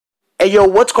Hey yo,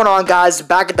 what's going on guys?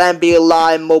 Back at the NBA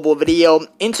Live mobile video.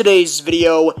 In today's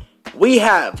video, we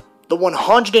have the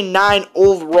 109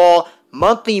 overall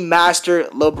monthly master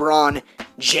LeBron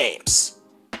James.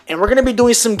 And we're going to be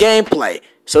doing some gameplay.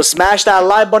 So smash that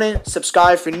like button,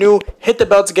 subscribe if you're new, hit the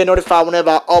bell to get notified whenever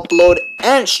I upload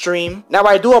and stream. Now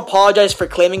I do apologize for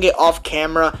claiming it off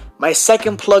camera. My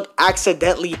second plug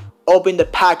accidentally opened the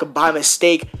pack by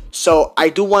mistake. So I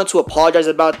do want to apologize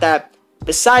about that.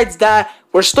 Besides that,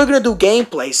 we're still going to do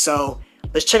gameplay, so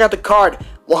let's check out the card.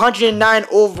 109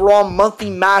 overall monthly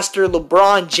master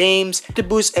LeBron James. The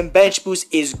boost and bench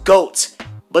boost is GOAT.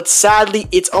 But sadly,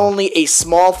 it's only a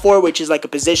small forward, which is like a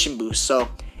position boost. So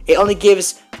it only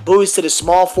gives boost to the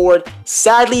small forward.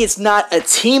 Sadly, it's not a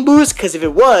team boost, because if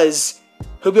it was,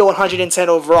 he'll be a 110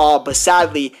 overall. But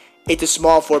sadly, it's a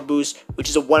small forward boost, which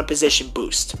is a one position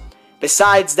boost.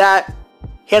 Besides that,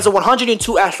 he has a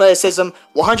 102 athleticism,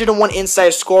 101 inside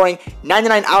scoring,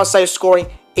 99 outside scoring,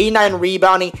 89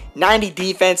 rebounding, 90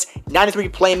 defense, 93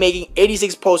 playmaking,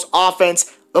 86 post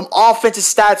offense. Them offensive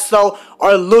stats, though,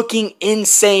 are looking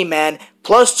insane, man.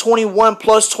 Plus 21,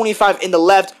 plus 25 in the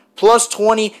left, plus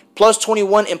 20, plus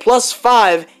 21, and plus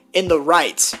 5 in the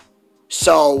right.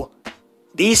 So,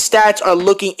 these stats are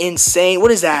looking insane.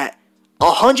 What is that?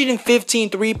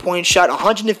 115 three-point shot,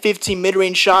 115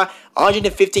 mid-range shot,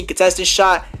 115 contested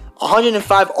shot,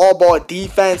 105 all-ball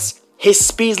defense. His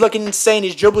speed is looking insane.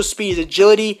 His dribble speed, his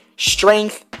agility,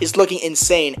 strength is looking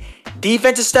insane.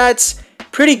 Defensive stats,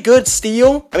 pretty good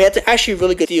steal. I mean, that's actually a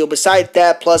really good steal. Besides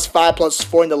that, plus 5, plus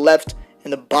 4 in the left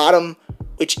and the bottom,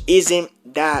 which isn't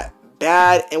that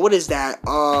bad. And what is that?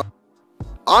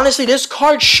 Honestly, this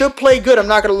card should play good. I'm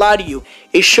not going to lie to you.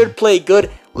 It should play good.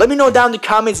 Let me know down in the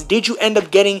comments, did you end up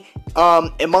getting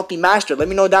a monthly master? Let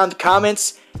me know down in the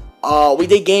comments. We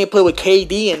did gameplay with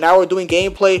KD, and now we're doing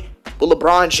gameplay with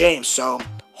LeBron James. So,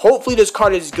 hopefully this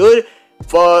card is good.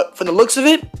 From the looks of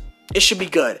it, it should be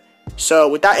good. So,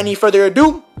 without any further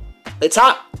ado, let's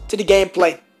hop to the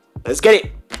gameplay. Let's get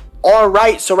it.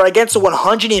 Alright, so we're against a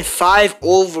 105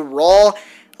 overall.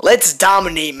 Let's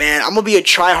dominate, man. I'm going to be a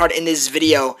tryhard in this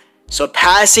video. So,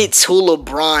 pass it to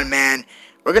LeBron, man.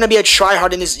 We're going to be a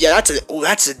tryhard in this. Yeah,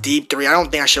 that's a deep three. I don't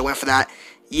think I should have went for that.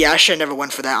 Yeah, I should have never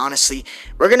went for that, honestly.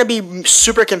 We're going to be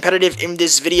super competitive in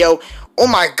this video. Oh,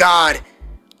 my God.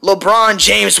 LeBron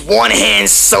James one-hand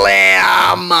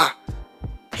slam.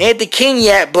 He ain't the king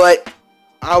yet, but...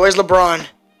 where's LeBron?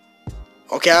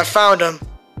 Okay, I found him.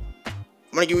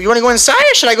 You want to go inside,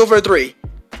 or should I go for a three?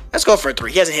 Let's go for a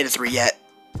three. He hasn't hit a three yet.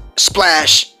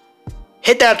 Splash.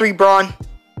 Hit that three, Bron.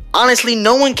 Honestly,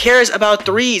 no one cares about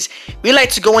threes. We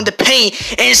like to go in the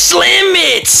paint and slam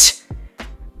it.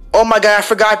 Oh my God, I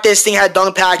forgot this thing had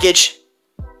dunk package.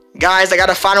 Guys, I got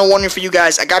a final warning for you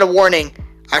guys. I got a warning.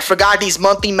 I forgot these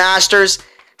monthly masters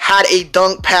had a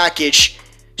dunk package.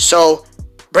 So,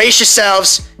 brace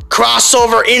yourselves.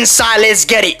 Crossover inside, let's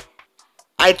get it.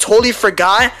 I totally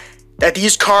forgot that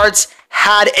these cards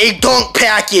had a dunk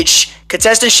package.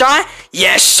 Contested shot?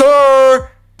 Yes, sir.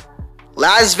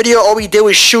 Last video, all we did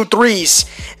was shoot threes.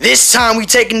 This time, we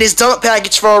taking this dunk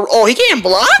package for... Oh, he getting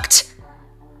blocked?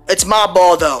 It's my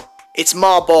ball, though. It's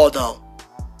my ball, though.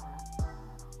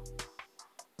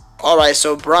 Alright,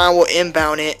 so Brian will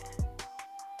inbound it.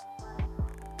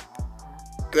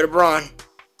 Go to Brian.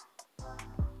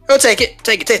 Go take it.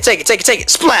 Take it.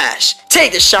 Splash.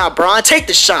 Take the shot, Brian. Take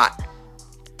the shot.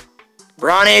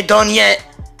 Brian ain't done yet.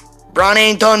 Brian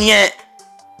ain't done yet.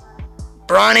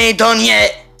 Brian ain't done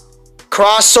yet.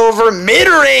 Crossover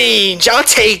mid-range. I'll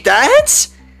take that.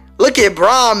 Look at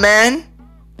Braun, man.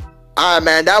 Alright,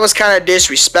 man. That was kind of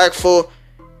disrespectful.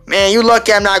 Man, you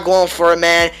lucky I'm not going for it,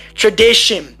 man.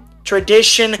 Tradition.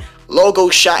 Logo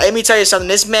shot. Let me tell you something.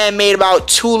 This man made about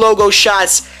 2 logo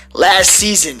shots last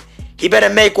season. He better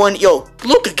make one. Yo,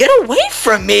 Luka, get away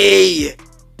from me.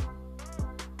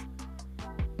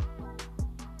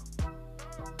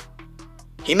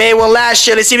 He made one last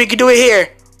year. Let's see if we can do it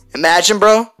here. Imagine,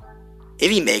 bro. If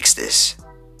he makes this.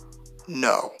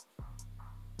 No.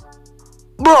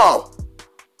 Bro.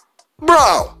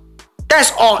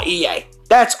 That's all EA.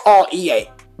 That's all EA.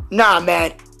 Nah,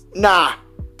 man. Nah.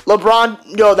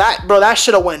 LeBron, yo, that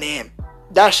should have went in.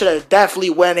 That should have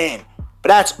definitely went in. But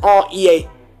that's all EA.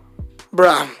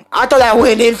 Bro, I thought that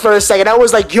went in for a second. I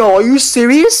was like, yo, are you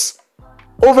serious?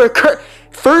 Over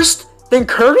first, then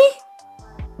Curry?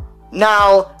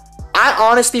 Now, I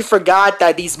honestly forgot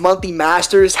that these monthly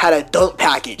masters had a dunk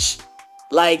package.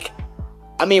 Like,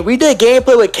 I mean, we did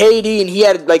gameplay with KD and he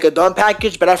had like a dunk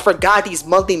package, but I forgot these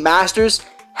monthly masters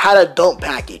had a dunk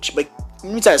package. But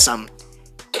let me tell you something.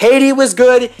 KD was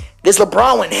good. This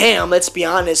LeBron went ham. Let's be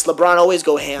honest. LeBron always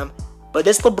go ham. But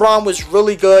this LeBron was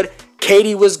really good.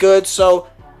 Katie was good. So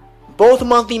both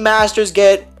monthly masters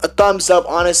get a thumbs up.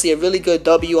 Honestly, a really good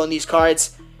W on these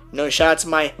cards. You know, shout out to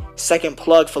my second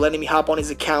plug for letting me hop on his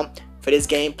account for this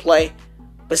gameplay.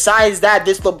 Besides that,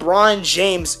 this LeBron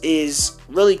James is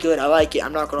really good. I like it.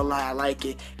 I'm not gonna lie, I like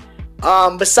it.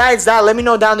 Besides that, let me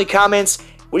know down in the comments,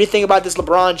 what do you think about this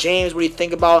LeBron James? What do you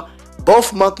think about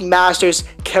both monthly masters,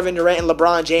 Kevin Durant and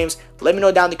LeBron James? Let me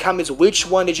know down in the comments, which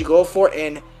one did you go for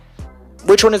and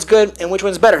which one is good and which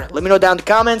one's better. Let me know down in the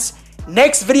comments.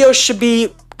 Next video should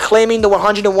be claiming the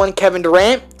 101 Kevin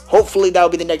Durant. Hopefully that will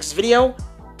be the next video.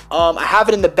 I have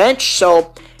it in the bench,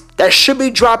 so that should be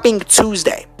dropping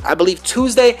Tuesday. I believe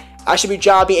Tuesday I should be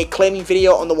dropping a claiming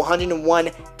video on the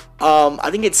 101.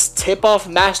 I think it's tip-off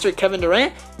master Kevin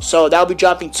Durant. So that'll be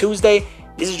dropping Tuesday.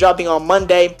 This is dropping on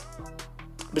Monday.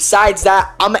 Besides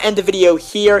that, I'm going to end the video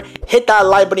here. Hit that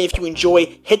like button if you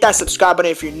enjoy. Hit that subscribe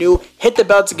button if you're new. Hit the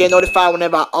bell to get notified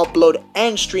whenever I upload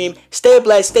and stream. Stay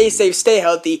blessed, stay safe, stay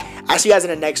healthy. I'll see you guys in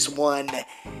the next one.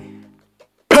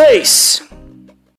 Peace!